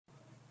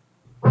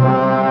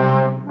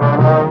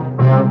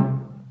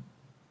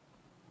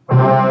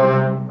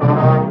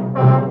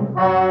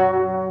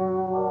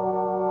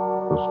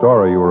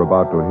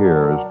about to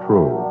hear is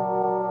true.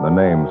 The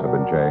names have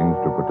been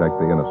changed to protect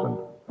the innocent.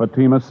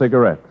 Fatima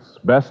Cigarettes,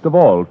 best of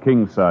all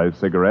king-size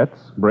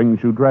cigarettes,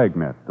 brings you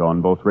Dragnet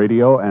on both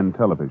radio and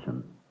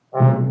television.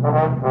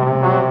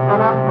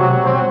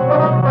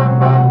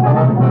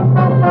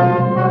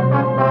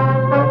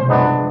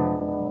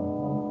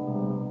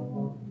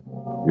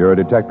 You're a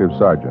detective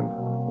sergeant.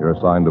 You're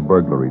assigned to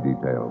burglary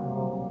detail.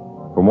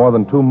 For more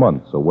than 2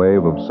 months, a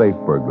wave of safe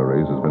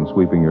burglaries has been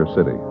sweeping your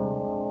city.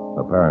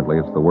 Apparently,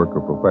 it's the work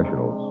of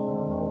professionals.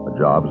 The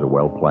jobs are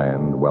well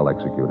planned, well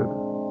executed.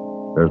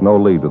 There's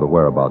no lead to the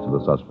whereabouts of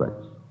the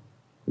suspects.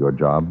 Your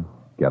job,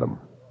 get them.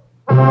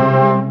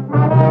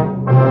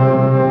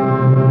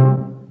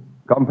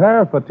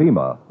 Compare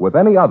Fatima with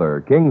any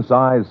other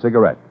king-size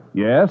cigarette.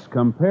 Yes,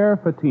 compare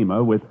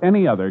Fatima with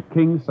any other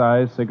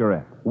king-size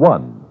cigarette.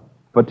 1.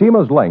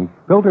 Fatima's length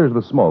filters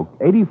the smoke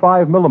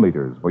 85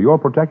 millimeters for your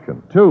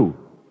protection. 2.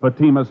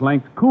 Fatima's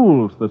length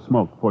cools the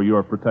smoke for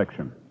your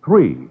protection.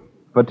 3.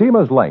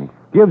 Fatima's length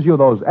gives you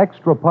those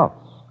extra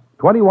puffs,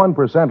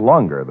 21%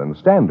 longer than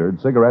standard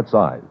cigarette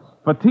size.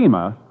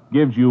 Fatima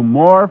gives you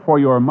more for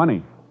your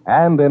money.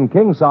 And in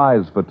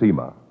king-size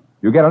Fatima,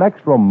 you get an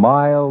extra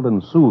mild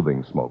and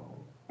soothing smoke,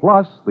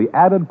 plus the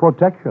added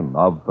protection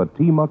of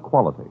Fatima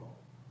quality.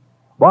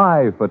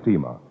 Buy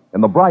Fatima in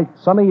the bright,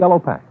 sunny yellow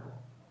pack.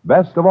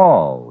 Best of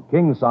all,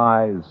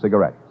 king-size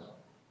cigarettes.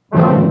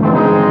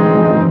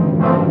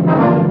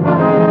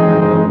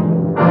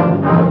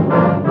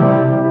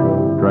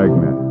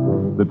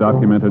 Dragnet, the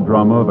documented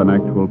drama of an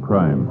actual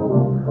crime.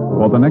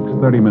 For the next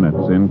 30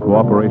 minutes, in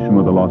cooperation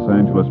with the Los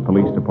Angeles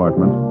Police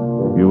Department,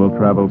 you will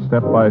travel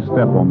step by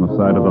step on the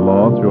side of the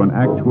law through an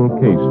actual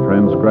case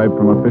transcribed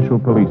from official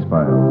police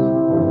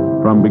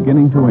files. From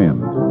beginning to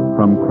end,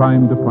 from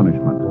crime to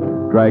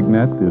punishment,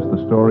 Dragnet is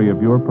the story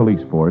of your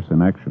police force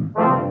in action.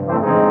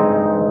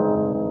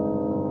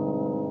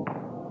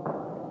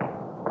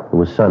 It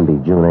was Sunday,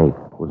 June 8th.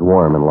 It was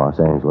warm in Los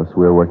Angeles.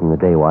 We were working the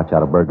day watch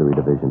out of burglary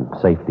division,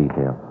 safe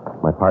detail.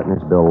 My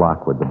partner's Bill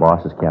Lockwood. The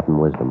boss is Captain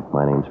Wisdom.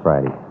 My name's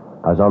Friday.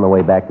 I was on the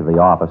way back to the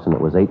office, and it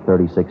was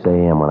 8:36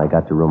 a.m. when I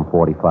got to room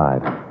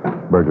 45,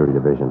 burglary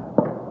division.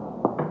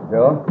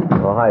 Joe?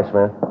 Oh, hi,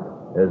 Smith.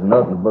 There's a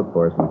note in the book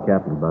for us from the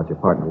captain about your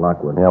partner,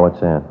 Lockwood. Yeah, what's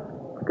that?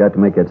 Forgot to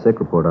make that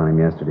sick report on him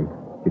yesterday.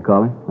 Did you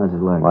call him? How's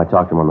his leg? Well, I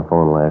talked to him on the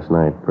phone last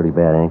night. Pretty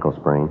bad ankle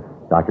sprain.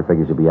 Doctor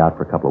figures he'll be out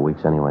for a couple of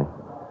weeks anyway.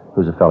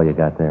 Who's the fellow you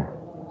got there?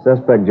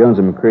 Suspect Jones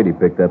and McCready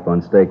picked up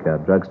on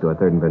stakeout, drugstore,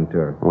 3rd and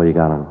Ventura. What do you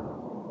got on him?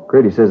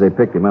 McCready says they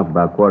picked him up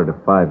about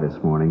 4:45 this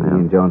morning. He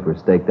and Jones were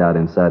staked out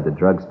inside the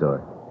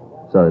drugstore.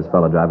 Saw this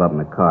fellow drive up in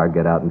the car,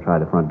 get out, and try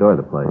the front door of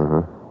the place.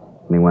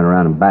 And he went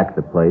around and back of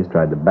the place,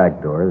 tried the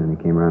back door, then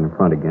he came around in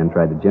front again,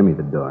 tried to jimmy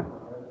the door.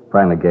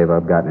 Finally gave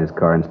up, got in his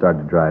car, and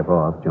started to drive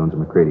off. Jones and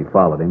McCready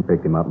followed him,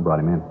 picked him up, and brought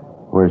him in.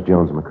 Where's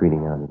Jones and McCready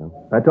now, you know?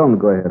 I told him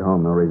to go ahead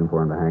home. No reason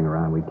for him to hang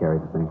around. We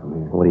carried the thing from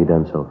here. What have you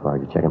done so far?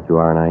 Did you check him through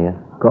R&I yet?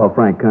 Call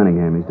Frank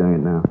Cunningham. He's doing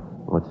it now.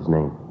 What's his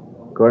name?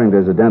 According to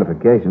his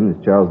identification, it's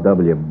Charles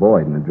W.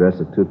 Boyd, and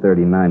address at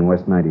 239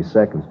 West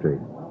 92nd Street.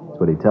 That's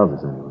what he tells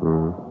us,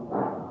 anyway.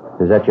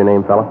 Is that your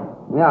name, fella?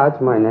 Yeah,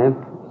 that's my name.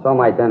 Saw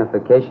my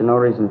identification. No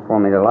reason for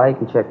me to lie. You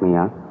can check me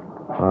out.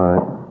 All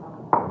right.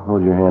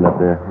 Hold your hand up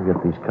there. We'll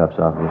get these cuffs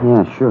off you.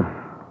 Yeah, sure.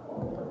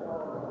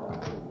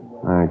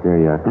 All right, there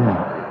you are.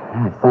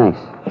 Yeah, thanks.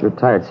 Sure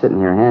tired sitting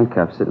here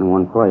handcuffed, sitting in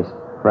one place.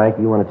 Frank,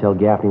 you want to tell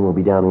Gaffney we'll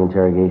be down in the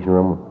interrogation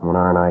room? When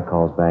R&I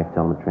calls back,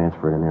 tell him to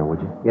transfer it in there,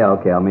 would you? Yeah,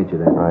 okay. I'll meet you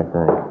there. All right,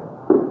 thanks.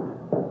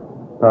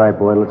 All right,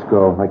 Boyd, let's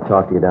go. I'd like to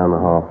talk to you down the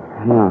hall.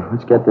 Yeah,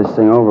 let's get this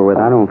thing over with.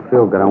 I don't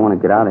feel good. I want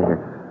to get out of here.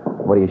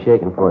 What are you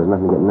shaking for? There's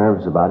nothing to get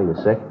nervous about. Are you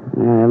sick?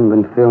 Yeah, I haven't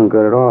been feeling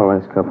good at all the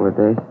last couple of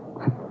days.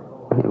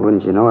 Hey,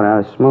 wouldn't you know it?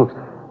 Out of smokes.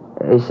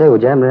 Hey, say,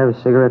 would you happen to have a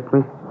cigarette,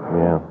 please?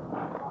 Yeah.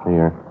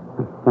 Here.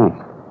 Thanks.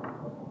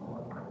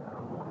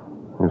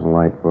 There's a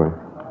light for you.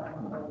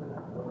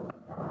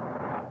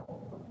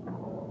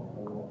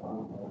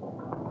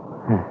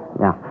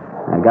 Yeah,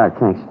 I got it.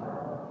 Thanks.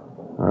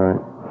 All right.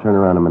 Turn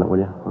around a minute, will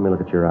you? Let me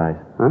look at your eyes.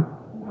 Huh?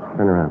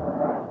 Turn around.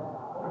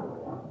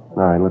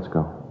 All right, let's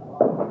go.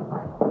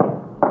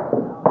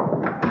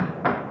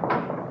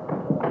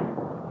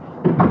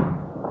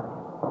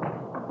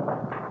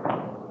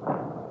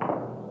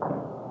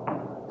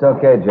 It's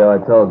okay, Joe. I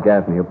told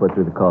Gaffney he'll put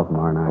through the call from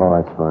R&I.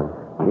 Oh, that's fine.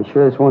 You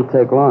sure this won't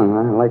take long?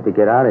 I'd like to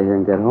get out of here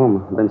and get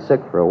home. I've been sick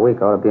for a week.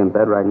 I ought to be in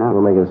bed right now.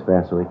 We'll make it as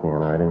fast as we can.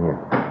 All right, in here.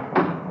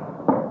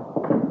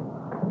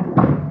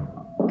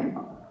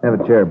 Have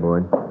a chair,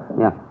 Boyd.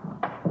 Yeah.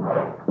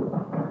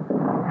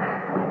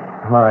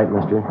 All right,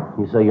 mister.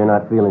 You say you're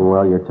not feeling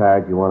well, you're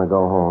tired, you want to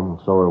go home.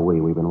 So are we.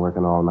 We've been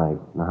working all night.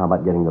 Now, how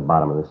about getting to the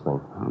bottom of this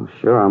thing? Oh,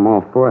 sure, I'm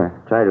all for it.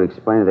 Try to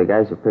explain to the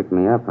guys who picked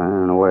me up. I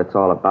don't know what it's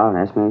all about.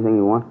 Ask me anything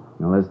you want.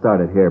 Now, let's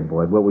start it here,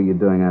 Boyd. What were you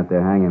doing out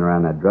there hanging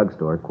around that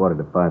drugstore at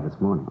 4:45 this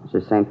morning? It's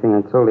the same thing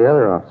I told the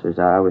other officers.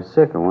 I was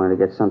sick. I wanted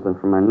to get something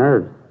for my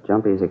nerves.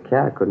 jumpy as a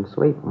cat. I couldn't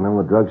sleep.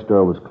 Well, the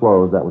drugstore was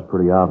closed. That was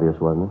pretty obvious,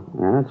 wasn't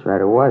it? Yeah, that's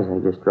right, it was.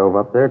 I just drove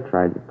up there,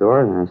 tried the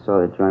door, and then I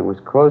saw the joint was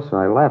closed, so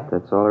I left.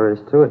 That's all there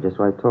is to it, just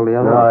what I told the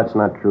other No, one. that's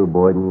not true,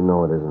 Boyd, and you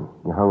know it isn't.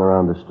 You hung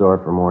around the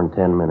store for more than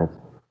 10 minutes.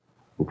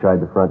 You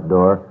tried the front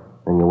door,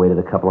 then you waited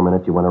a couple of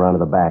minutes, you went around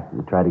to the back.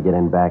 You tried to get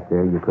in back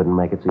there, you couldn't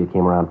make it, so you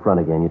came around front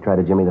again. You tried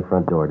to jimmy the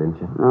front door,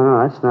 didn't you?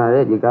 No, that's not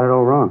it. You got it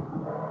all wrong.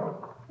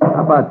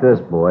 How about this,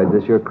 Boyd?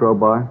 This your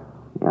crowbar?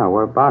 Yeah,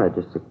 what about it?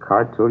 Just a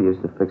car tool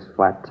used to fix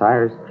flat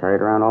tires. Carry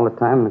it around all the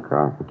time in the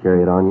car. You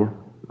carry it on you?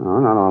 No,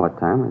 not all the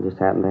time. I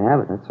just happen to have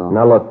it, that's all.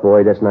 Now, look,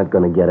 Boyd, that's not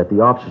going to get it. The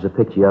officers that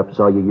picked you up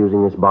saw you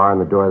using this bar in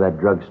the door of that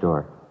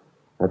drugstore.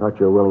 I thought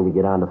you were willing to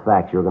get on to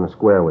facts. You were going to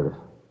square with us.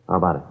 How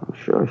about it?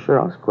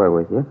 Sure, I'll square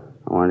with you.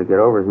 I wanted to get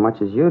over as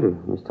much as you do.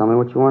 Just tell me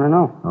what you want to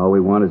know. All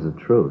we want is the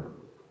truth.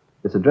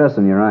 This address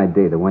on your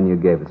ID, the one you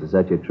gave us, is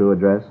that your true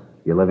address?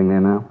 You're living there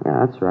now?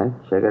 Yeah, that's right.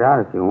 Check it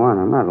out if you want.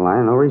 I'm not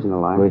lying. No reason to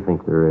lie. We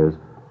think there is.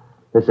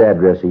 This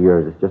address of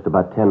yours is just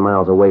about 10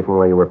 miles away from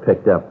where you were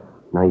picked up.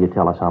 Now you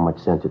tell us how much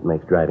sense it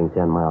makes driving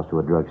 10 miles to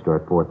a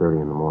drugstore at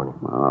 4:30 in the morning.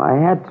 Well, I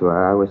had to.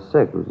 I was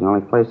sick. It was the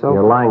only place open.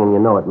 You're lying and you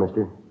know it,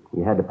 mister.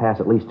 You had to pass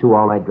at least 2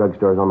 all-night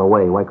drugstores on the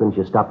way. Why couldn't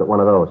you stop at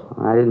one of those?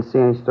 I didn't see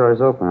any stores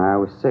open. I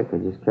was sick. I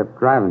just kept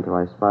driving till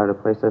I spotted a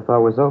place I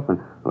thought was open.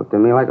 Looked to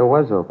me like it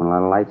was open. A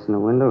lot of lights in the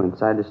window,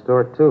 inside the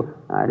store, too.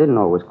 I didn't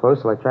know it was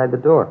closed, so I tried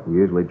the door. You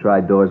usually try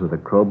doors with a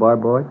crowbar,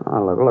 Boyd?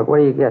 Oh, look, what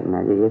are you getting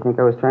at? You think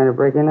I was trying to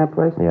break in that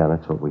place? Yeah,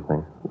 that's what we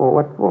think. Well,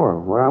 what for?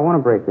 Well, I want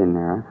to break in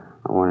there.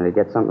 I wanted to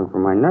get something for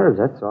my nerves,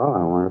 that's all.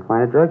 I wanted to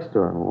find a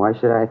drugstore. Why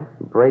should I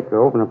break or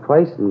open a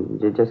place and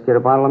just get a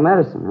bottle of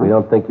medicine, huh? We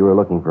don't think you were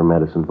looking for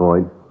medicine,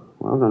 Boyd.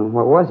 Well, then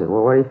what was it?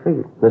 Well, what do you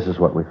figure? This is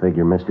what we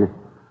figure, mister.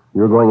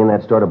 You were going in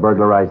that store to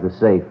burglarize the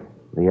safe.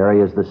 The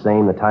area is the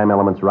same, the time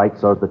element's right,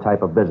 so's the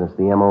type of business.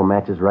 The M.O.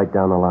 matches right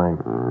down the line.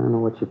 I don't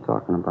know what you're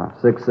talking about.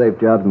 6 safe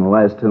jobs in the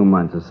last 2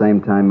 months. The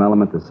same time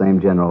element, the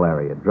same general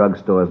area.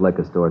 Drugstores,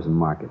 liquor stores, and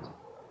markets.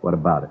 What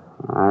about it?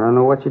 I don't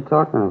know what you're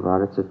talking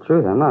about. It's the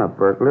truth. I'm not a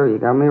burglar. You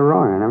got me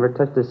wrong. I never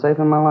touched a safe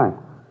in my life.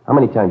 How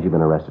many times you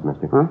been arrested,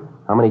 mister? Huh?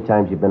 How many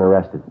times you been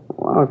arrested?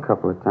 Well, a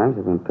couple of times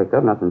I've been picked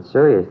up. Nothing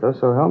serious, though,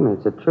 so help me.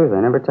 It's the truth. I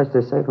never touched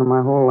a safe in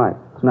my whole life.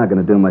 It's not going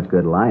to do much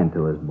good lying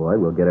to us, Boyd.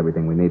 We'll get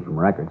everything we need from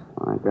records.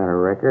 Well, I got a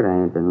record.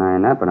 I ain't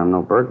denying that, but I'm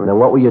no burglar. Now,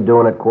 what were you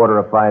doing at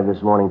 4:45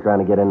 this morning trying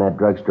to get in that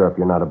drugstore if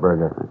you're not a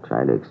burglar? I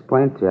tried to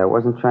explain to you. I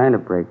wasn't trying to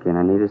break in.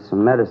 I needed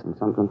some medicine,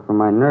 something for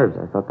my nerves.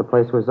 I thought the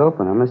place was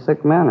open. I'm a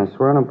sick man. I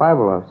swear on a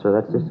Bible officer.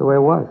 That's just the way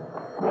it was.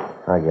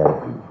 I get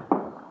it.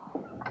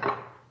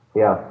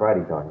 Yeah,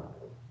 Friday talking.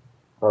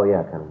 Oh,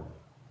 yeah, coming.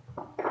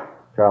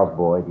 Charles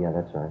Boyd. Yeah,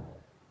 that's right.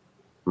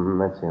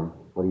 That's him.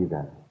 What do you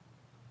got?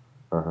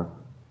 Uh-huh.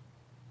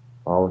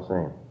 All the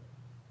same.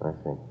 I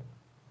see.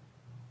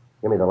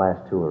 Give me the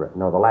last 2 arrests.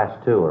 No, the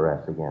last 2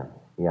 arrests again.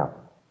 Yeah.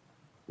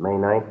 May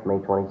 9th, May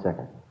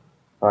 22nd.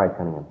 All right,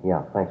 Cunningham.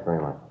 Yeah, thanks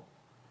very much.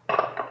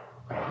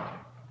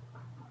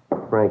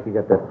 Frank, you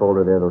got that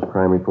folder there, those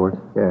crime reports?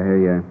 Yeah, here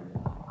you are.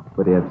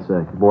 What do you have to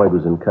say? Boyd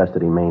was in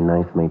custody May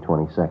 9th, May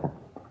 22nd.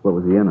 What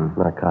was he in on?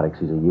 Narcotics.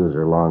 He's a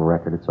user. Long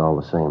record. It's all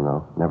the same,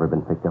 though. Never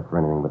been picked up for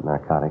anything but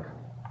narcotics.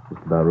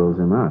 Just about rules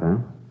him out,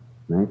 huh?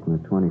 9th and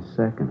the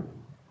 22nd.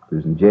 If he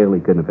was in jail, he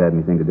couldn't have had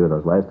anything to do with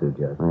those last 2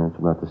 jobs. Yeah, it's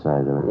about the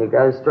size of it. You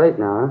got it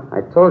straight now, huh?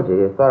 I told you.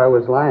 You thought I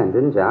was lying,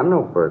 didn't you? I'm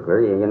no burglar.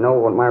 You know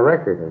what my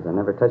record is. I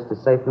never touched a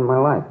safe in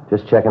my life.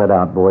 Just checking it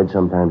out, Boyd.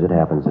 Sometimes it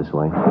happens this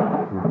way.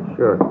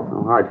 Sure.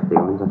 No hard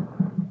feelings. I'll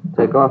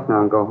take off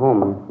now and go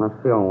home. I'm not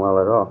feeling well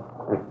at all.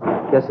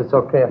 I guess it's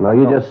okay if No,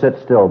 you just sit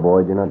still,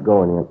 Boyd. You're not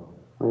going yet.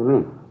 What do you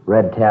mean?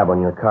 Red tab on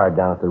your card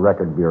down at the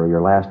Record Bureau.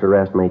 Your last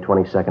arrest, May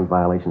 22nd,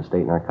 violation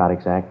State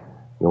Narcotics Act.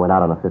 You went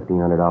out on a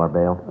 $1,500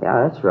 bail.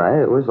 Yeah, that's right.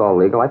 It was all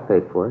legal. I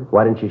paid for it.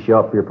 Why didn't you show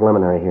up for your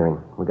preliminary hearing?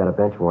 We got a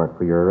bench warrant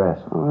for your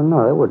arrest. Oh,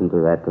 no, they wouldn't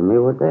do that to me,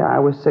 would they? I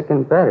was sick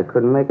in bed. I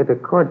couldn't make it to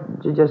court.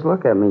 You just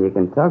look at me. You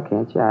can tell,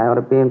 can't you? I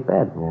ought to be in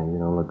bed. Yeah, you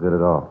don't look good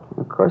at all.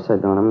 Of course I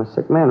don't. I'm a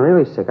sick man,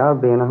 really sick. I'll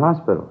be in a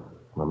hospital.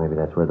 Well, maybe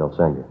that's where they'll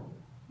send you.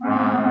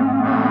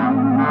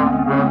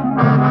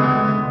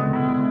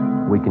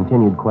 We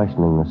continued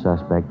questioning the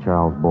suspect,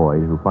 Charles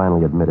Boyd, who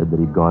finally admitted that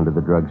he'd gone to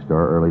the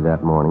drugstore early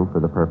that morning for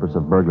the purpose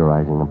of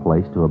burglarizing the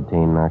place to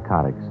obtain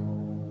narcotics.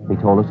 He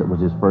told us it was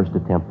his first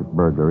attempt at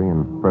burglary,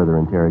 and further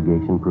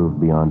interrogation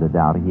proved beyond a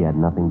doubt he had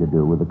nothing to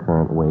do with the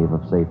current wave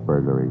of safe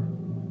burglaries.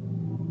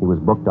 He was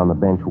booked on the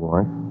bench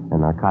warrant,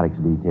 and narcotics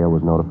detail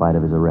was notified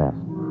of his arrest.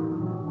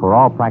 For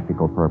all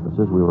practical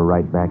purposes, we were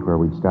right back where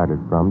we'd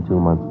started from 2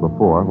 months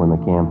before, when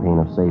the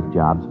campaign of safe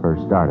jobs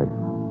first started.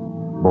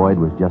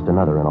 Boyd was just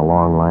another in a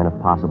long line of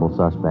possible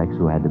suspects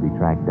who had to be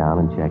tracked down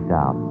and checked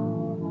out.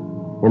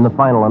 In the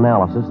final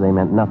analysis, they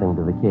meant nothing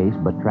to the case,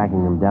 but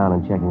tracking them down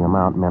and checking them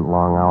out meant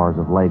long hours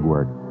of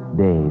legwork,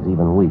 days,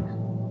 even weeks,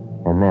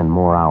 and then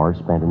more hours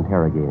spent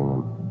interrogating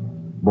them.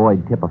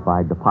 Boyd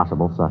typified the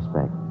possible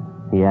suspect.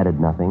 He added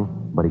nothing,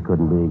 but he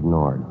couldn't be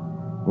ignored.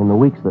 In the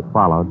weeks that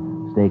followed,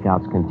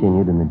 stakeouts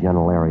continued in the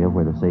general area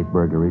where the safe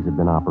burglaries had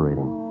been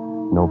operating.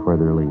 No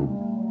further leads.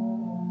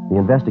 The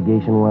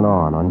investigation went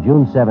on. On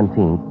June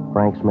 17th,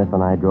 Frank Smith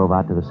and I drove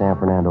out to the San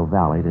Fernando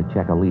Valley to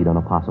check a lead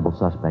on a possible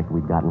suspect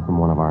we'd gotten from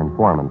one of our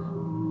informants.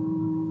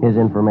 His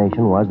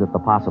information was that the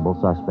possible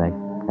suspect,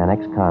 an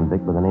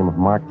ex-convict by the name of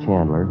Mark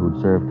Chandler,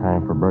 who'd served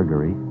time for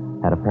burglary,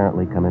 had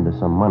apparently come into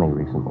some money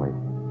recently.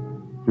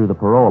 Through the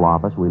parole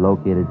office, we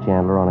located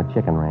Chandler on a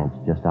chicken ranch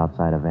just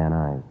outside of Van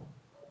Nuys.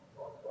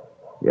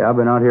 Yeah, I've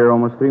been out here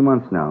almost 3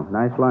 months now.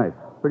 Nice life.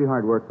 Pretty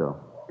hard work, though.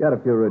 Got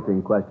a few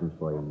routine questions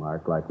for you,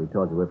 Mark. Like we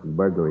told you, we're from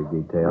burglary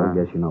detail.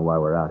 Guess you know why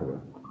we're out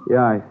here.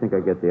 Yeah, I think I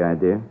get the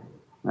idea.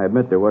 I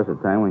admit there was a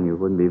time when you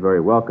wouldn't be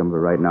very welcome,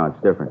 but right now it's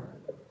different.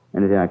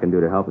 Anything I can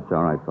do to help, it's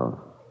all right, fellas.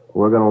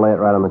 We're going to lay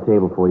it right on the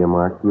table for you,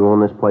 Mark. You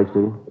own this place,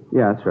 do you?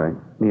 Yeah, that's right.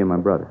 Me and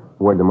my brother.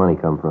 Where'd the money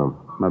come from?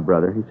 My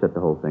brother, he set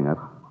the whole thing up.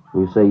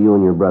 You say you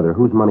and your brother.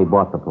 Whose money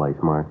bought the place,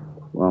 Mark?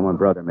 Well, my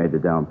brother made the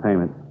down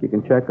payment. You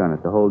can check on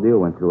it. The whole deal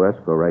went through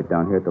escrow right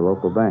down here at the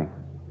local bank.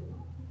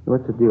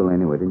 What's the deal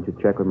anyway? Didn't you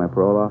check with my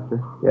parole officer?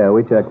 Yeah,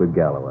 we checked with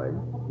Galloway.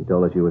 He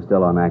told us you were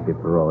still on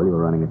active parole. You were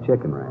running a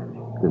chicken ranch.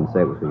 Didn't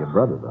say it was for your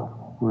brother, though.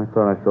 Well, I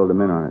thought I filled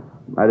him in on it.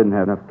 I didn't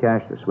have enough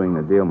cash to swing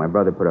the deal. My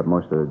brother put up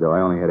most of the dough.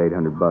 I only had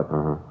 $800.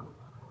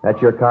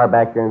 That's your car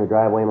back there in the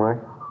driveway, Mark?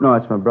 No,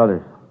 it's my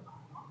brother's.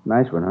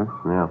 Nice one, huh?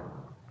 Yeah.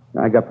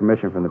 I got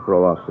permission from the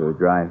parole officer to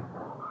drive.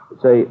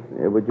 Say,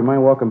 would you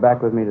mind walking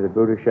back with me to the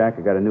Brooder Shack?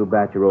 I got a new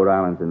batch of Rhode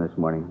Islands in this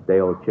morning.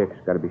 Day-old chicks.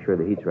 Got to be sure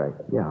the heat's right.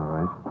 Yeah, all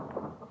right.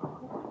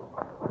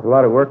 There's a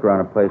lot of work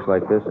around a place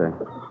like this.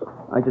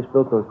 I just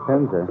built those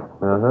pens there.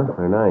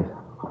 They're nice.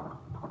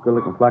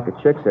 Good-looking flock of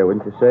chicks there,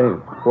 wouldn't you say?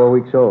 4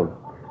 weeks old.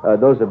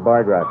 Those are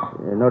barred rocks.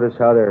 Notice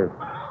how they're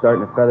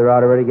starting to feather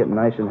out already, getting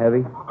nice and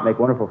heavy? Make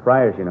wonderful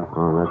fryers, you know.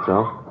 Oh, that's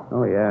all?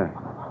 Oh, yeah.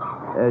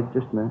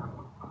 Just a minute.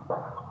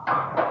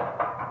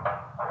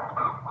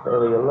 Say,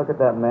 will you look at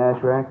that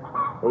mash rack?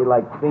 They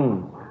like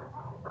fiends.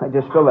 I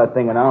just filled that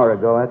thing an hour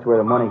ago. That's where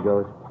the money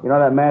goes. You know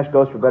that mash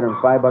goes for better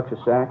than $5 a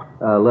sack?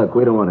 Look,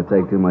 we don't want to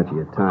take too much of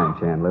your time,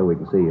 Chandler. We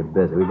can see you're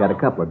busy. We got a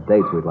couple of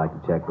dates we'd like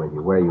to check with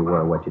you. Where you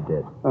were, what you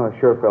did. Oh,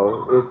 sure,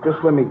 fellow. Just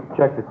let me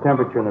check the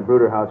temperature in the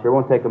Brooder house here. It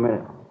won't take a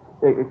minute.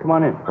 Hey, come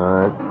on in. All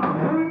right.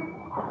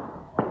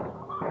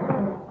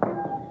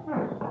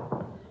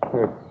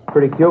 They're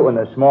pretty cute when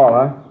they're small,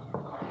 huh?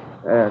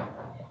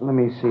 Let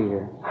me see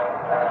here.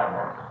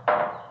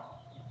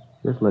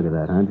 Just look at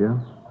that, huh, Joe?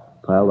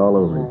 Piled all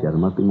over each other.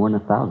 Must be more than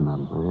 1,000 of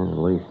them. Yeah, at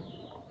least.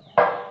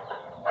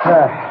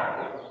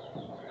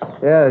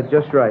 Yeah,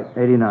 just right.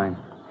 89.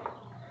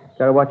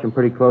 Got to watch him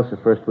pretty close the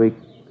first week.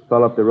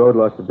 Fell up the road,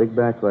 lost a big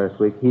batch last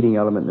week. Heating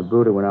element in the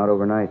Brooder went out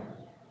overnight.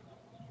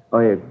 Oh,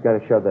 yeah, got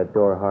to shove that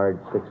door hard.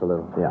 Sticks a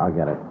little. Yeah, I'll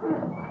get it.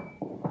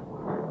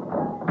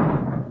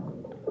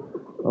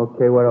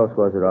 Okay, what else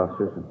was it,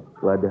 officers?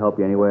 Glad to help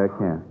you any way I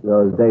can.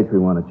 Those dates we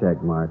want to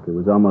check, Mark. It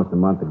was almost a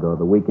month ago,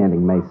 the week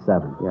ending May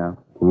 7th. Yeah.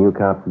 Can you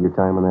account for your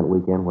time on that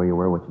weekend, where you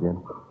were, what you did?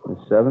 The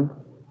 7th?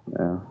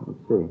 Yeah,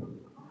 let's see.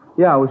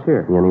 Yeah, I was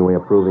here. You any way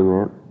of proving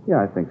that? Yeah,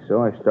 I think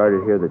so. I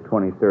started here the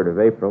 23rd of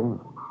April.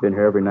 Been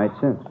here every night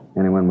since.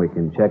 Anyone we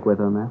can check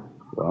with on that?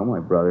 Well, my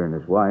brother and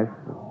his wife.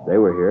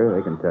 They were here, they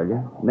can tell you.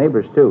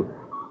 Neighbors, too.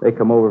 They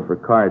come over for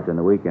cards on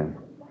the weekends.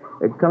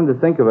 Come to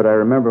think of it, I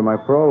remember my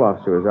parole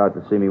officer was out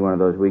to see me one of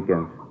those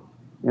weekends.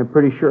 I'm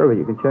pretty sure of it.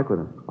 You can check with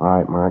him. All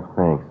right, Mark,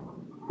 thanks.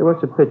 Hey,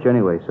 what's the pitch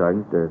anyway,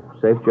 Sergeant?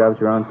 Safe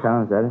jobs around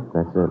town, is that it?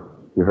 That's it.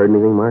 You heard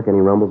anything, Mark? Any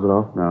rumbles at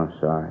all? No,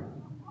 sorry.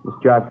 This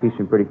job keeps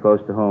me pretty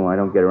close to home. I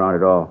don't get around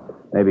at all.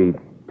 Maybe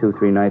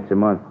 2-3 nights a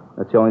month.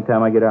 That's the only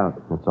time I get out.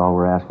 That's all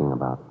we're asking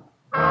about.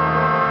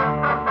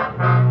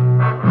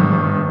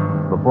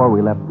 Before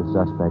we left the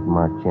suspect,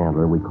 Mark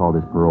Chandler, we called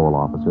his parole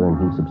officer, and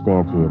he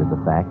substantiated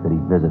the fact that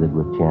he visited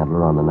with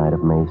Chandler on the night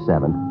of May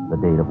 7th, the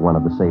date of one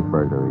of the safe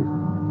burglaries.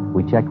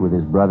 We checked with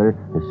his brother,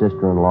 his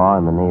sister-in-law,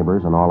 and the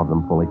neighbors, and all of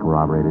them fully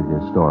corroborated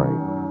his story.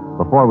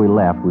 Before we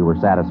left, we were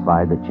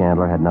satisfied that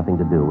Chandler had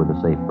nothing to do with the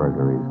safe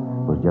burglaries.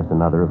 It was just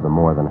another of the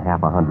more than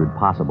 100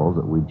 possibles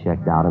that we'd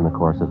checked out in the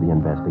course of the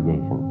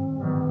investigation.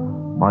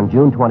 On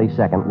June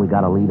 22nd, we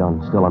got a lead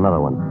on still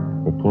another one.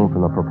 It came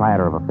from the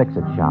proprietor of a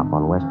fix-it shop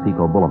on West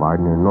Pico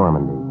Boulevard near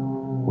Normandy.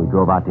 We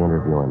drove out to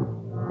interview him.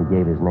 He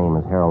gave his name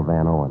as Harold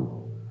Van Owen.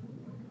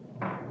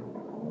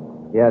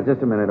 Yeah,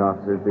 just a minute,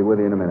 officers. Be with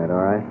you in a minute,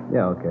 all right?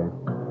 Yeah, okay.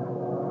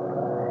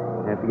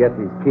 Have to get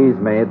these keys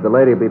made. The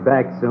lady will be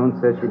back soon.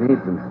 Says she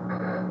needs them.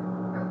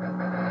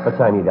 What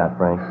time you got,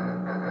 Frank?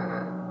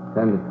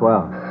 10 to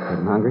 12.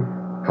 Getting hungry?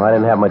 Well, I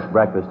didn't have much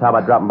breakfast. How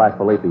about dropping by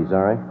Felipe's,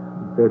 all right?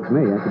 Suits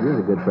me. I could use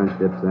a good French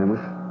dip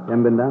sandwich.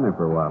 Haven't been down there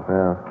for a while.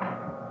 Yeah.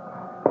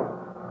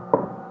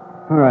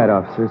 All right,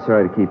 officer.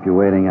 Sorry to keep you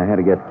waiting. I had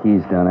to get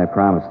keys done. I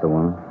promised the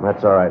woman.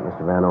 That's all right,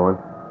 Mr. Van Owen.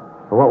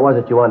 Well, what was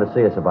it you wanted to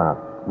see us about?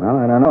 Well,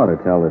 I don't know, to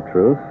tell the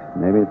truth.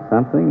 Maybe it's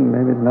something,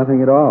 maybe it's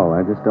nothing at all.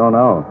 I just don't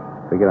know.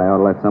 Figured I ought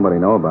to let somebody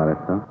know about it,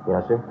 so.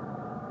 Yes, sir?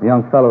 A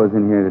young fellow was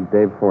in here the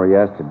day before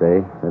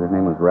yesterday. Said his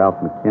name was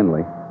Ralph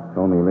McKinley.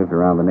 Told me he lived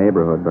around the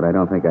neighborhood, but I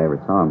don't think I ever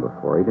saw him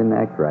before. He didn't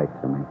act right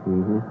to me.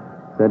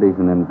 Said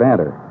he's an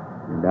inventor.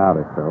 I doubt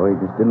it, though. He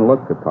just didn't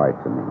look the part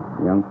to me.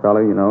 A young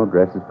fellow, you know,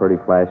 dresses pretty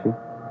flashy.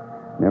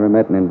 Never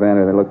met an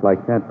inventor that looked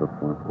like that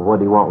before. Well, what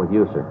do you want with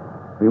you, sir?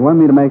 He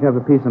wanted me to make up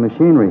a piece of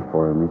machinery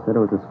for him. He said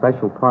it was a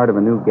special part of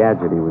a new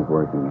gadget he was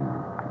working on.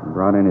 He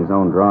brought in his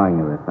own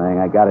drawing of the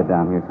thing. I got it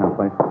down here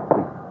someplace.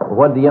 Well,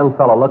 what did the young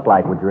fellow look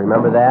like? Would you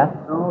remember that?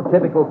 Oh,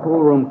 typical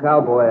pool room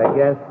cowboy, I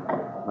guess.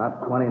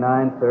 About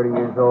 29, 30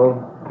 years old.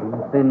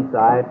 Thin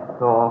side,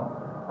 tall.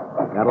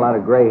 Got a lot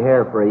of gray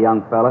hair for a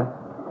young fella.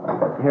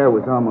 His hair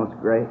was almost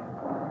gray.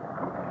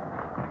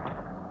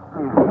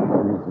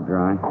 Here's the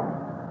drawing.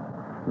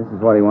 This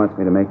is what he wants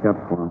me to make up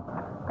for him.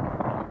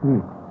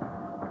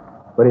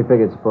 What do you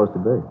think it's supposed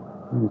to be?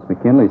 Miss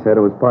McKinley said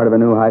it was part of a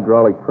new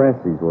hydraulic press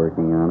he's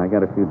working on. I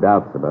got a few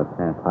doubts about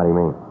that. How do you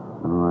mean?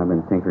 Oh, I've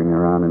been tinkering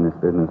around in this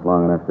business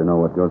long enough to know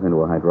what goes into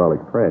a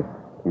hydraulic press.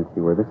 Can't see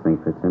where this thing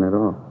fits in at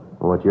all.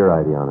 Well, what's your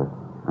idea on it?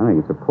 I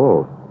think it's a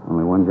pull.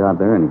 Only one job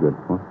they're any good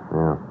for.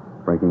 Yeah.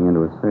 Breaking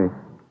into a safe.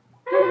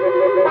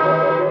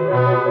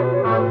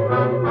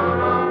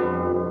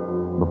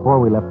 Before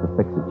we left the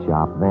fix-it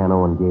shop, Van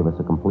Owen gave us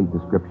a complete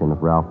description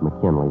of Ralph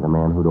McKinley, the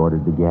man who'd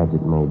ordered the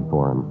gadget made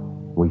for him.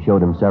 We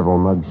showed him several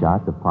mug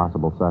shots of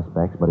possible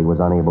suspects, but he was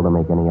unable to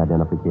make any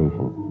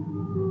identification.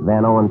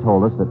 Van Owen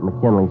told us that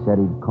McKinley said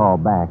he'd call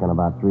back in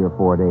about 3 or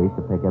 4 days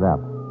to pick it up.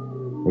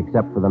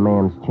 Except for the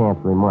man's chance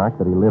remark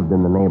that he lived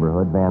in the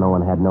neighborhood, Van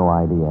Owen had no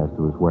idea as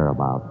to his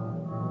whereabouts.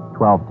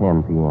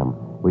 12:10 p.m.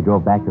 We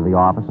drove back to the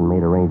office and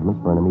made arrangements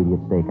for an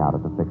immediate stakeout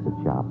at the fix-it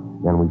shop.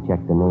 Then we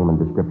checked the name and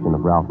description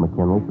of Ralph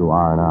McKinley through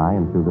R&I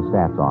and through the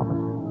stats office.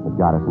 It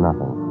got us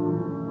nothing.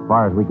 As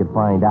far as we could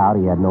find out,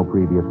 he had no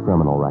previous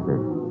criminal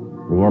record.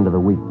 The end of the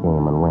week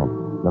came and went.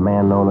 The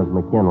man known as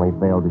McKinley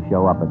failed to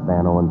show up at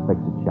Van Owen's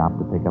fix-it shop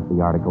to pick up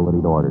the article that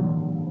he'd ordered.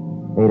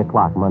 8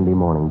 o'clock Monday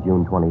morning,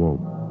 June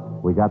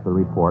 28th. We got the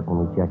report when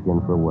we checked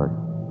in for work.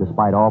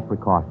 Despite all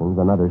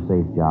precautions, another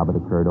safe job had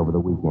occurred over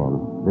the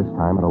weekend, this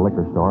time at a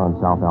liquor store on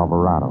South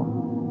Alvarado.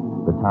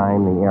 The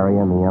time, the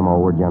area, and the MO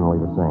were generally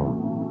the same.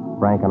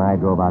 Frank and I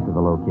drove out to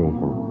the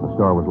location. The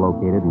store was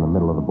located in the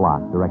middle of the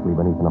block, directly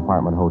beneath an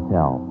apartment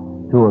hotel.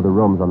 2 of the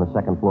rooms on the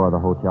second floor of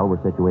the hotel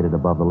were situated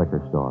above the liquor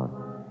store.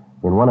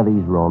 In one of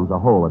these rooms, a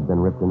hole had been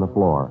ripped in the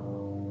floor,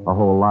 a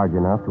hole large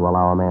enough to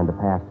allow a man to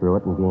pass through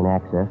it and gain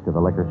access to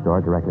the liquor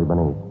store directly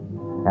beneath.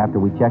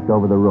 After we checked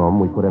over the room,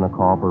 we put in a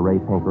call for Ray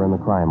Pinker and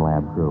the crime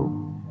lab crew.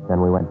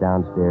 Then we went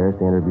downstairs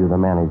to interview the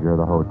manager of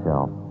the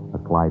hotel,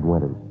 Clyde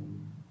Winters.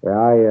 Yeah,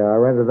 I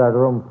rented that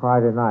room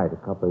Friday night.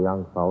 A couple of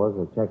young fellows.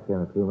 They checked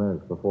in a few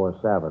minutes before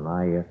 7.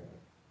 I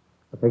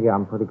figure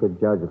I'm a pretty good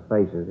judge of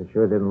faces. It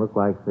sure didn't look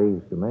like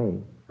thieves to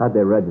me. How'd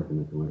they register,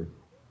 Mr. Winters?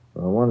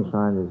 Well, one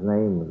signed his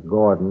name was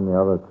Gordon. The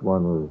other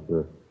one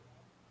was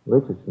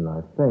Richardson,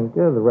 I think.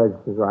 Yeah, the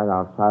register's right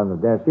outside on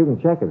the desk. You can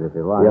check it if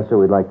you like. Yes, sir,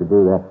 we'd like to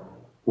do that.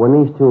 When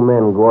these 2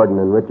 men, Gordon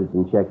and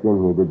Richardson, checked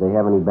in here, did they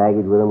have any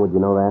baggage with them? Would you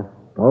know that?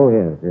 Oh,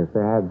 yes. If they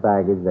had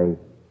baggage, they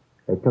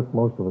took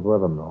most of it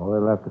with them, though.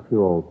 They left a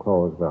few old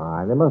clothes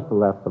behind. They must have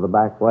left for the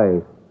back way.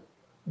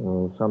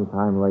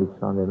 Sometime late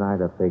Sunday night,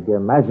 if they get.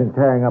 Imagine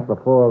tearing up the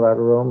floor of that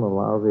room. The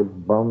lousy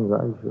bums.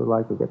 I sure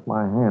like to get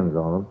my hands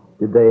on them.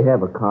 Did they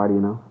have a car, do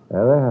you know?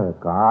 Yeah, they had a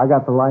car. I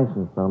got the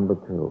license number,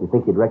 too. You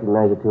think you'd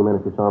recognize the 2 men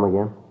if you saw them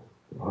again?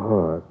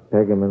 Oh, I'd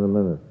take him in a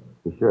minute.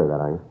 You sure of that,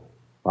 are you?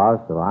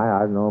 Positive.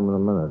 I'd know him in a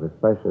minute,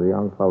 especially the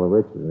young fellow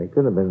Richardson. He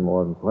couldn't have been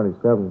more than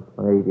 27,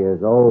 28 years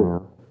old.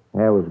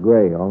 Yeah. Hair was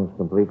gray, almost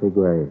completely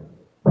gray.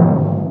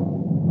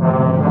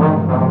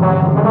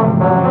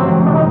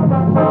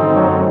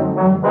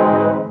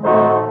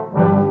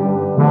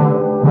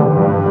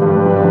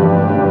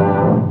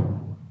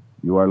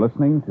 You are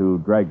listening to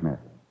Dragnet,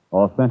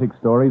 authentic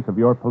stories of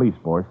your police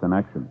force in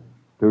action.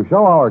 To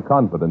show our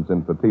confidence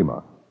in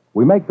Fatima,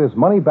 we make this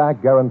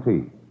money-back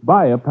guarantee.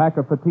 Buy a pack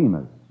of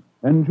Fatimas.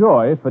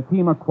 Enjoy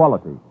Fatima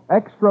quality,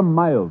 extra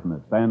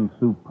mildness, and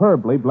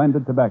superbly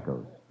blended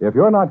tobaccos. If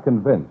you're not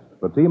convinced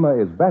Fatima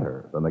is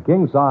better than the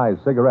king-size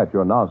cigarette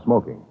you're now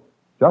smoking,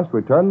 just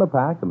return the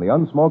pack and the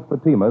unsmoked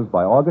Fatimas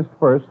by August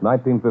 1st,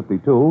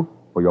 1952,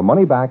 for your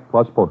money back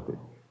plus postage.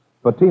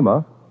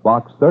 Fatima,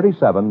 Box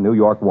 37, New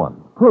York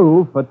 1.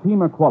 Prove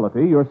Fatima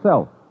quality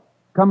yourself.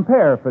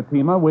 Compare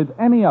Fatima with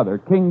any other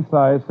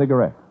king-size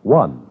cigarette.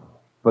 1.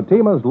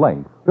 Fatima's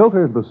length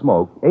filters the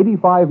smoke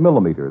 85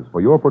 millimeters for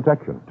your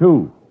protection.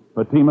 2.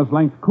 Fatima's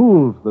length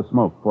cools the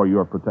smoke for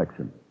your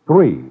protection.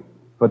 3.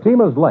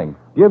 Fatima's length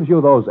gives you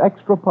those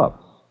extra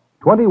puffs,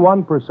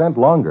 21%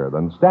 longer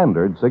than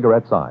standard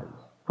cigarette size.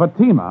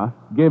 Fatima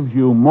gives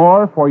you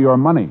more for your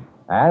money.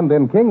 And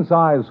in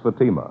king-size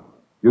Fatima,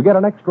 you get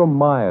an extra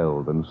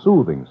mild and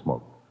soothing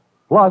smoke,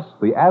 plus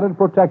the added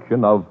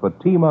protection of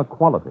Fatima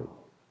quality.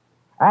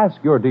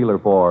 Ask your dealer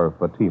for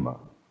Fatima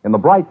in the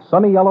bright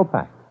sunny yellow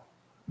pack.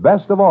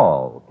 Best of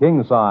all,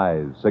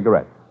 king-size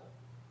cigarettes.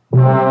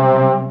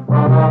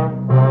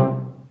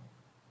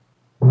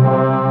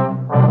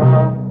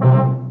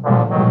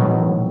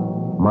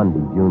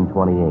 Monday, June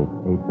 28th,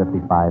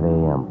 8:55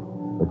 a.m.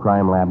 The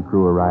crime lab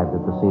crew arrived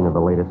at the scene of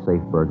the latest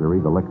safe burglary,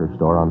 the liquor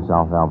store on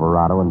South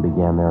Alvarado, and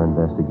began their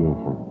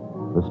investigation.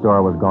 The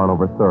store was gone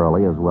over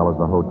thoroughly, as well as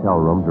the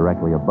hotel room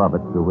directly above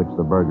it, through which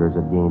the burglars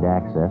had gained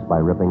access by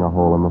ripping a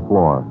hole in the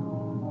floor.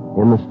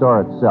 In the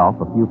store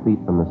itself, a few feet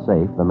from the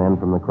safe, the men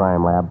from the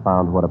crime lab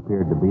found what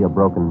appeared to be a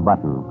broken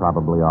button,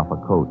 probably off a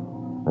coat.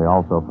 They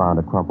also found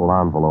a crumpled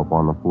envelope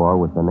on the floor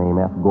with the name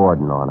F.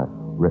 Gordon on it,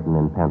 written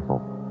in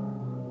pencil.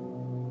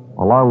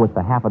 Along with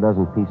the half a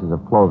dozen pieces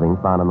of clothing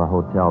found in the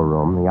hotel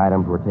room, the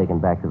items were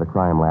taken back to the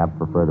crime lab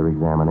for further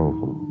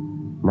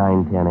examination.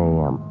 9:10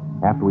 a.m.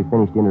 After we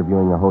finished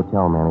interviewing the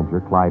hotel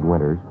manager, Clyde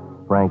Winters,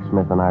 Frank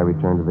Smith and I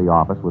returned to the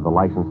office with the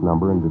license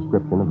number and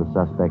description of the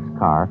suspect's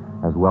car,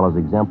 as well as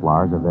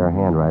exemplars of their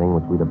handwriting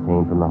which we'd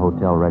obtained from the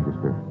hotel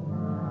register.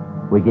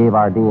 We gave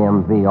our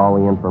DMV all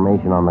the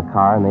information on the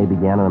car, and they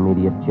began an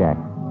immediate check.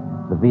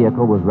 The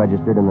vehicle was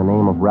registered in the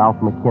name of Ralph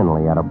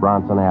McKinley at a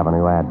Bronson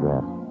Avenue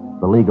address.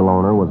 The legal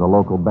owner was a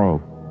local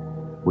bank.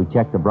 We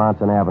checked the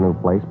Bronson Avenue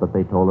place, but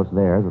they told us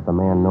there that the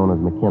man known as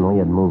McKinley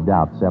had moved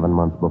out 7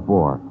 months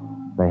before.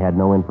 They had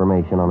no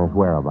information on his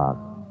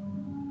whereabouts.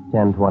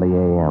 10:20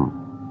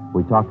 a.m.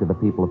 We talked to the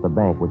people at the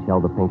bank which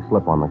held the pink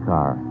slip on the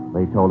car.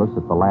 They told us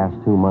that the last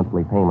 2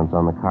 monthly payments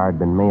on the car had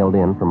been mailed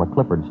in from a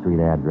Clifford Street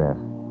address.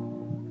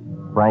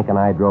 Frank and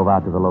I drove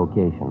out to the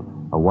location,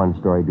 a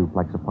one-story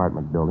duplex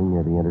apartment building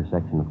near the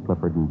intersection of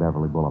Clifford and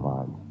Beverly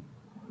Boulevard.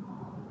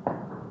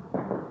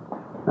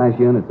 Nice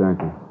units, aren't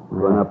they?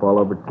 Run up all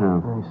over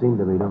town. They seem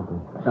to be, don't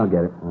they? I'll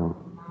get it.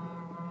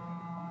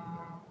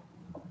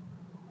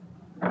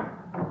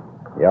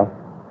 Yeah?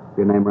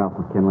 Your name, Ralph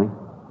McKinley?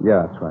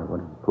 Yeah, that's right.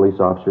 What Police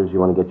officers, you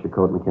want to get your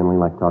coat, McKinley? I'd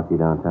like to talk to you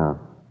downtown.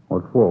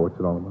 for? What's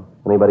it all about?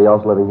 Anybody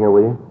else living here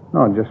with you?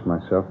 No, just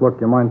myself.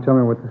 Look, you mind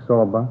telling me what this is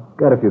all about?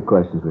 Got a few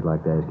questions we'd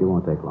like to ask you.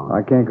 Won't take long.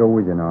 I can't go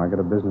with you now. I got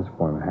a business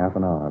appointment, half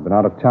an hour. I've been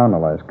out of town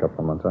the last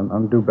couple of months.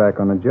 I'm due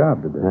back on the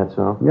job today. That's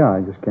all? Yeah,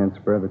 I just can't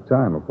spare the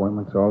time.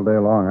 Appointments all day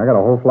long. I got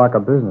a whole flock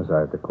of business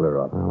I have to clear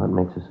up. Well, that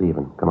makes us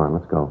even. Come on,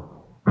 let's go.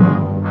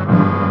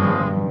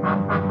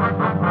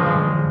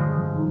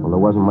 Well,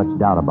 there wasn't much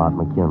doubt about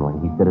McKinley.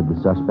 He fitted the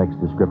suspect's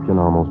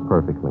description almost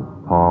perfectly.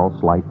 Tall,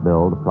 slight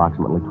build,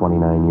 approximately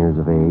 29 years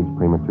of age,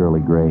 prematurely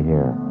gray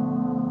hair.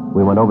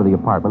 We went over the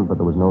apartment, but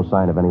there was no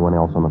sign of anyone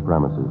else on the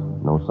premises.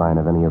 No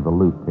sign of any of the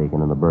loot taken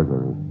in the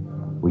burglary.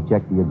 We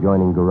checked the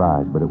adjoining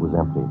garage, but it was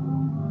empty.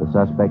 The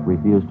suspect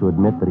refused to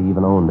admit that he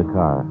even owned a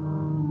car.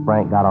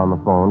 Frank got on the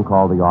phone,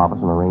 called the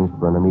office, and arranged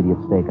for an immediate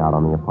stakeout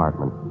on the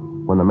apartment.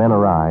 When the men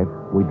arrived,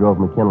 we drove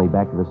McKinley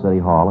back to the city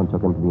hall and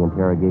took him to the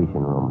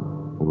interrogation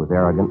room. He was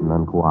arrogant and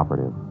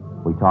uncooperative.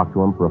 We talked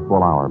to him for a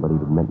full hour, but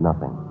he'd admit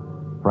nothing.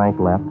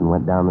 Frank left and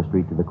went down the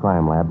street to the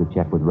crime lab to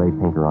check with Ray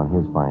Pinker on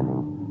his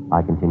findings.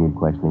 I continued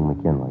questioning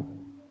McKinley.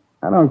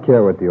 I don't care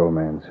what the old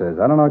man says.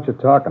 I don't know what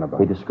you're talking about.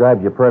 He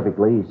described you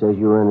perfectly. He says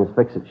you were in his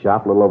fix-it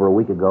shop a little over a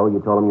week ago.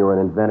 You told him you were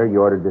an inventor.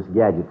 You ordered this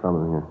gadget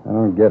from him here. I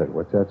don't get it.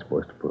 What's that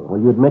supposed to prove?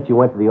 Well, you admit you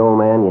went to the old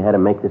man. You had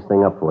him make this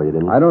thing up for you,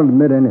 didn't you? I don't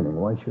admit anything.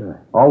 Why should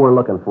I? All we're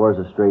looking for is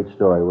a straight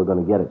story. We're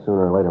going to get it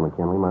sooner or later,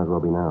 McKinley. Might as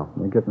well be now.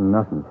 You're getting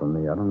nothing from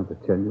me. I don't have to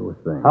tell you a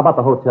thing. How about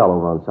the hotel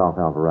over on South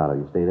Alvarado?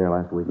 You stayed there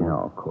last weekend?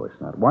 No, of course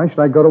not. Why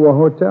should I go to a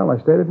hotel? I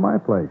stayed at my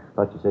place.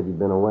 Thought you said you'd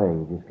been away.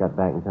 You just got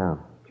back in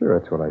town. Sure,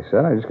 that's what I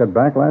said. I just got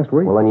back last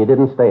week. Well, then you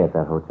didn't stay at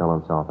that hotel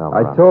on South Alvarado.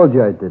 I told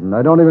you I didn't.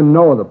 I don't even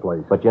know the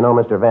place. But you know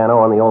Mr. Van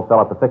Owen, the old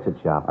fellow at the fix-it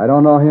shop. I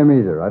don't know him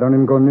either. I don't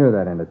even go near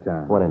that end of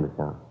town. What end of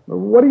town?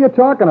 What are you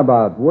talking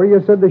about? Where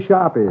you said the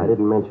shop is? I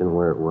didn't mention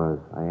where it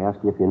was. I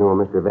asked you if you knew a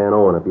Mr. Van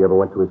Owen, if you ever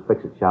went to his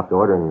fix-it shop to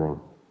order anything.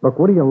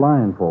 Look, what are you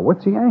lying for?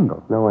 What's the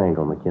angle? No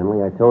angle,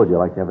 McKinley. I told you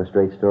I like to have a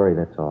straight story,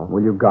 that's all.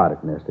 Well, you got it,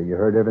 mister. You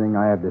heard everything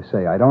I have to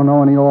say. I don't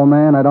know any old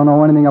man. I don't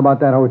know anything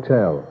about that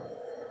hotel.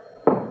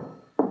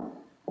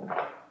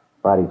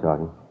 Friday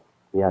talking.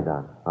 Yeah,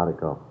 Don. How'd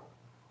it go?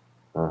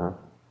 Uh-huh.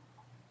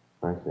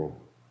 I see.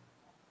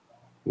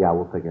 Yeah,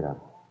 we'll pick it up.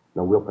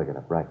 No, we'll pick it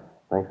up. Right.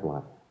 Thanks a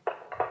lot.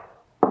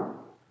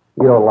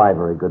 You don't lie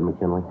very good,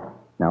 McKinley.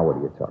 Now, what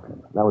are you talking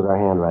about? That was our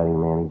handwriting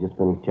man. He just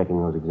finished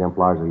checking those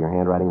exemplars of your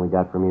handwriting we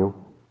got from you.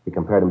 He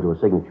compared them to a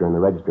signature in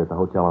the register at the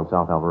hotel on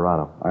South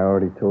Alvarado. I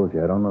already told you.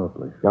 I don't know the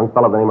place. Young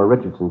fellow by the name of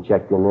Richardson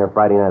checked in there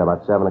Friday night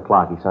about 7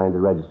 o'clock. He signed the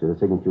register. The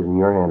signature's in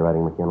your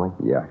handwriting, McKinley.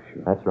 Yeah,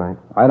 sure. That's right.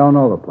 I don't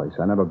know the place.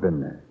 I never been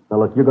there.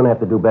 Now, look, you're going to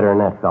have to do better than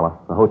that, fella.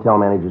 The hotel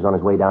manager's on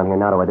his way down here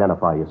now to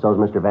identify you. So's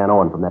Mr. Van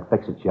Owen from that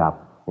fix-it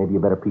shop. Maybe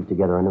you better piece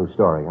together a new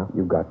story, huh?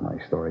 You got my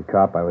story,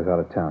 cop. I was out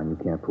of town. You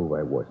can't prove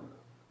I wasn't.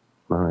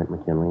 All right,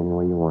 McKinley, any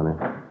way you want it.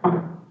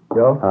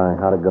 Joe? Hi,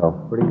 how'd it go?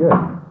 Pretty good.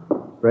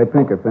 Ray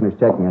Pinker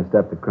finished checking that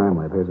stuff at the crime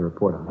lab. Here's a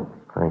report on it.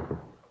 Thank you.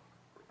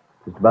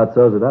 Just about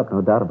sews it up, no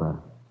doubt about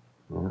it.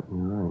 Yeah,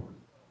 you're right.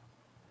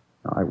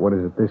 All right, what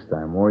is it this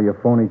time? More of your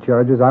phony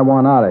charges? I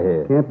want out of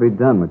here. Can't be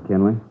done,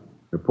 McKinley.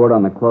 Report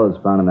on the clothes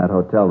found in that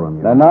hotel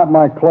room. They're not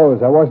my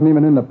clothes. I wasn't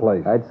even in the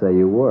place. I'd say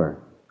you were.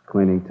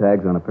 Cleaning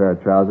tags on a pair of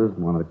trousers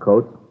and one of the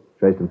coats.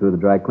 Traced them through the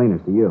dry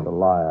cleaners to you. That's a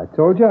lie. I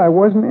told you I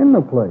wasn't in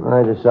the place. All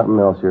right, there's something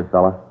else here,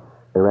 fella.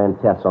 They ran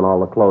tests on all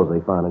the clothes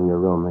they found in your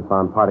room. They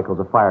found particles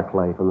of fire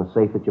clay from the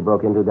safe that you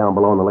broke into down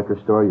below in the liquor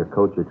store. Your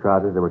coat, your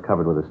trousers, they were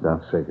covered with this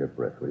stuff. Save your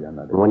breath, will you? I'm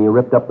not... And when you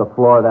ripped up the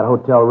floor of that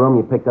hotel room,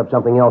 you picked up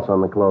something else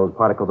on the clothes.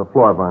 Particles of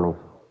floor varnish.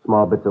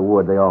 Small bits of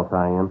wood. They all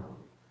tie in.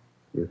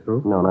 You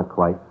through? No, not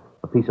quite.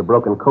 A piece of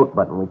broken coat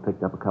button we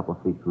picked up a couple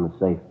of feet from the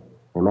safe.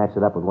 They matched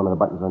it up with one of the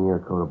buttons on your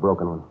coat, a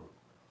broken one.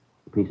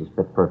 The pieces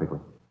fit perfectly.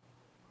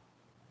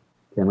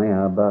 Kinley,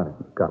 how about it?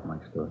 Got my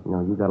story.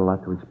 No, you got a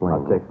lot to explain.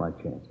 I'll take my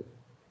chances.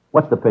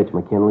 What's the pitch,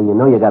 McKinley? You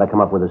know you got to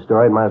come up with a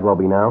story. It might as well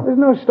be now. There's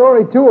no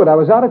story to it. I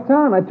was out of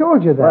town. I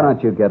told you that. Why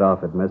don't you get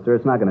off it, mister?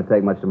 It's not going to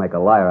take much to make a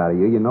liar out of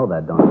you. You know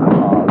that, don't you?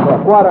 Oh,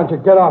 look, why don't you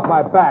get off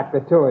my back,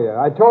 the two of you?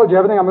 I told you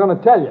everything I'm going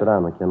to tell you. Sit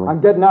down, McKinley.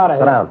 I'm getting out of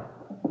Sit here. down.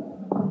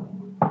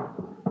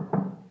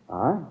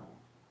 All right.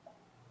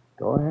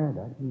 Go ahead.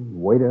 I can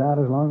wait it out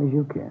as long as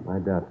you can. I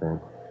doubt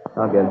that.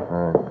 I'll get it.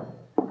 All right.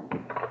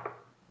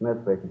 Smith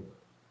speaking.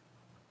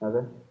 How's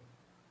it?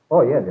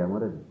 Oh, yeah, Jim.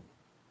 What is it?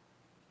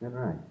 That's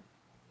right.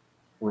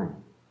 When?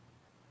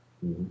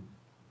 Mm-hmm.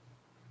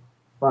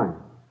 Fine.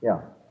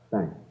 Yeah,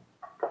 thanks.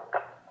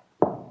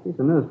 Piece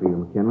of news for you,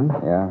 McKinley.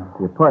 Yeah?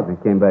 Your partner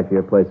came back to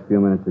your place a few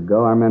minutes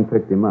ago. Our men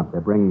picked him up.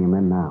 They're bringing him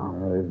in now.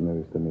 That is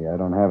news to me. I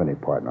don't have any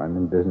partner. I'm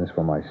in business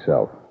for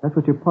myself. That's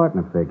what your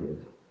partner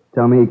figures.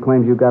 Tell me he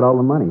claims you got all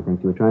the money. He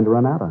thinks you were trying to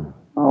run out on him.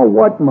 Oh,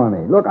 what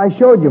money? Look, I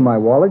showed you my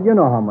wallet. You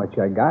know how much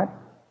I got.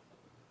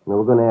 Now,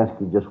 we're going to ask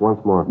you just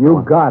once more. You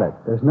got it.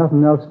 There's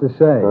nothing else to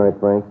say. All right,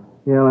 Frank.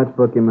 Yeah, let's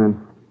book him in.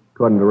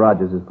 According to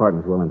Rogers, his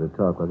partner's willing to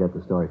talk. We'll get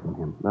the story from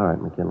him. All right,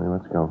 McKinley,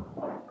 let's go.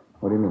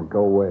 What do you mean,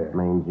 go where?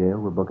 Main jail.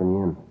 We're booking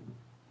you in.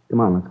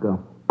 Come on, let's go.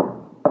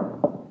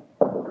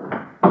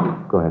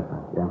 Go ahead,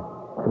 Frank. Yeah,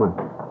 come on.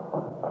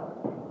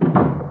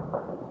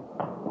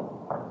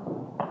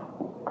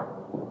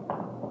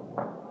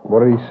 What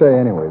did he say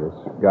anyway, this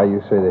guy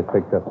you say they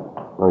picked up?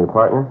 Oh, your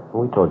partner?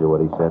 Well, we told you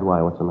what he said. Why?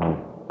 What's the matter?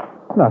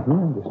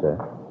 Nothing. I just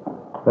asked.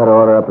 Better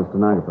order up a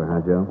stenographer, huh,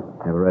 Joe?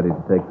 Have her ready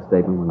to take the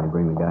statement when they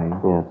bring the guy in.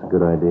 Yeah, it's a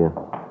good idea.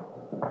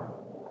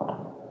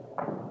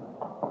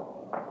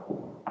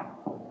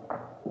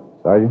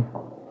 Sergeant?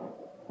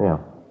 Yeah.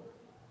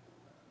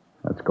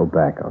 Let's go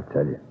back, I'll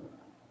tell you.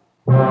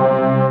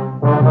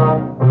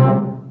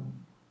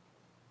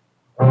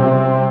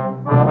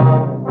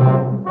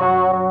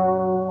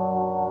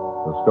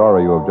 The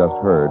story you have just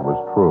heard was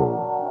true.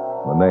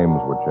 The names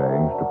were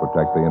changed to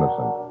protect the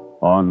innocent.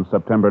 On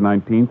September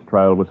 19th,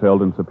 trial was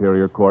held in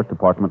Superior Court,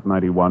 Department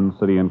 91,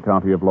 City and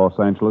County of Los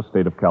Angeles,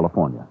 State of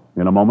California.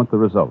 In a moment, the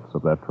results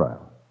of that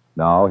trial.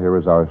 Now, here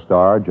is our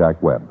star,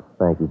 Jack Webb.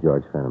 Thank you,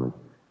 George Fenneman.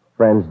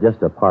 Friends,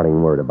 just a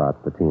parting word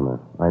about Fatima.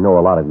 I know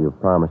a lot of you have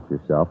promised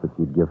yourself that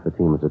you'd give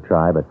Fatima's a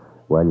try, but,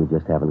 well, you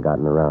just haven't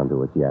gotten around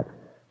to it yet.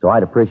 So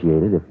I'd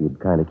appreciate it if you'd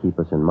kind of keep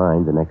us in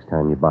mind the next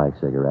time you buy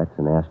cigarettes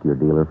and ask your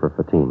dealer for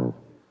Fatima's.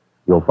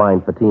 You'll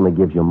find Fatima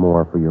gives you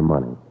more for your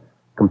money.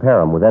 Compare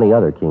them with any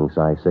other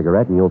king-size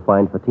cigarette, and you'll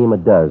find Fatima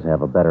does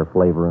have a better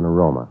flavor and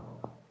aroma.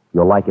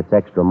 You'll like its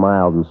extra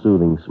mild and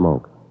soothing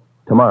smoke.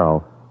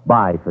 Tomorrow,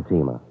 buy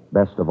Fatima.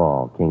 Best of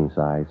all,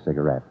 king-size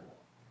cigarette.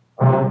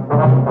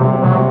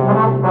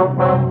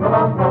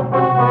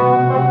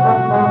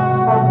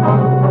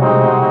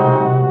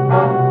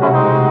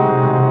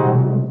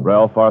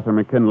 Ralph Arthur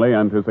McKinley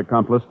and his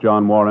accomplice,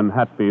 John Warren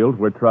Hatfield,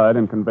 were tried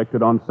and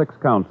convicted on 6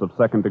 counts of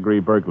second-degree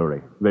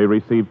burglary. They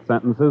received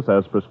sentences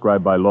as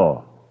prescribed by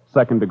law.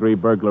 Second-degree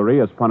burglary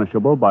is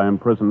punishable by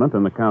imprisonment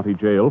in the county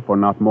jail for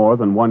not more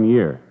than 1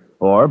 year,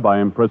 or by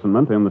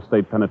imprisonment in the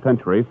state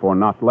penitentiary for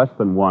not less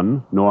than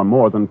 1 nor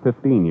more than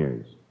 15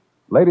 years.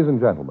 Ladies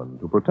and gentlemen,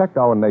 to protect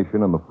our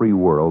nation and the free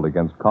world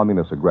against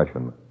communist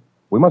aggression,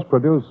 we must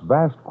produce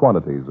vast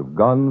quantities of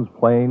guns,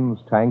 planes,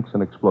 tanks,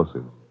 and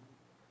explosives.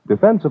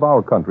 Defense of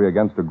our country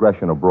against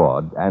aggression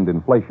abroad and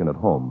inflation at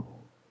home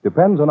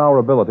depends on our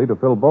ability to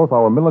fill both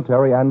our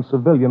military and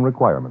civilian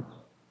requirements.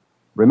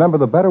 Remember,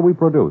 the better we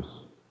produce,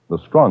 the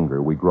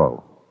stronger we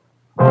grow.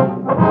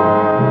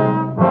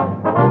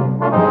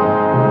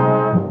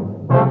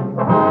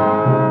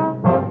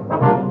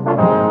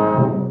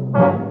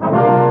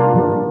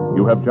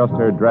 You have just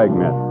heard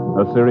Dragnet,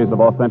 a series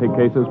of authentic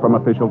cases from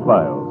official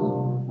files.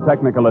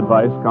 Technical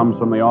advice comes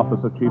from the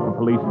Office of Chief of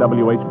Police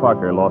W.H.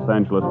 Parker, Los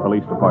Angeles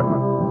Police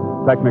Department.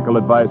 Technical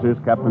advisors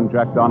Captain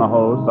Jack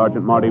Donahoe,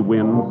 Sergeant Marty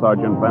Wynn,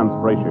 Sergeant Vance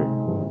Brasher.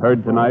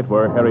 Heard tonight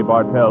were Harry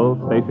Bartell,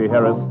 Stacey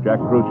Harris, Jack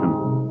Crucian.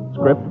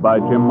 Script by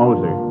Jim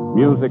Moser.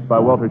 Music by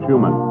Walter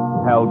Schumann.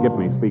 Hal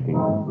Gibney speaking.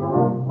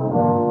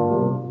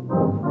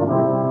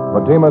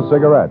 Fatima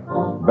Cigarettes,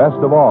 best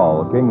of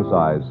all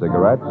king-size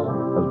cigarettes,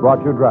 has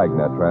brought you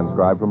Dragnet,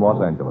 transcribed from Los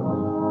Angeles.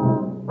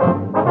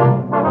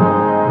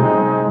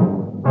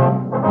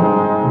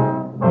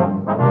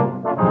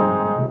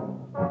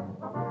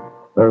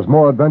 There's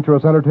more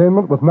adventurous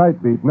entertainment with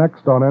Night Beat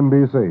next on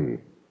NBC.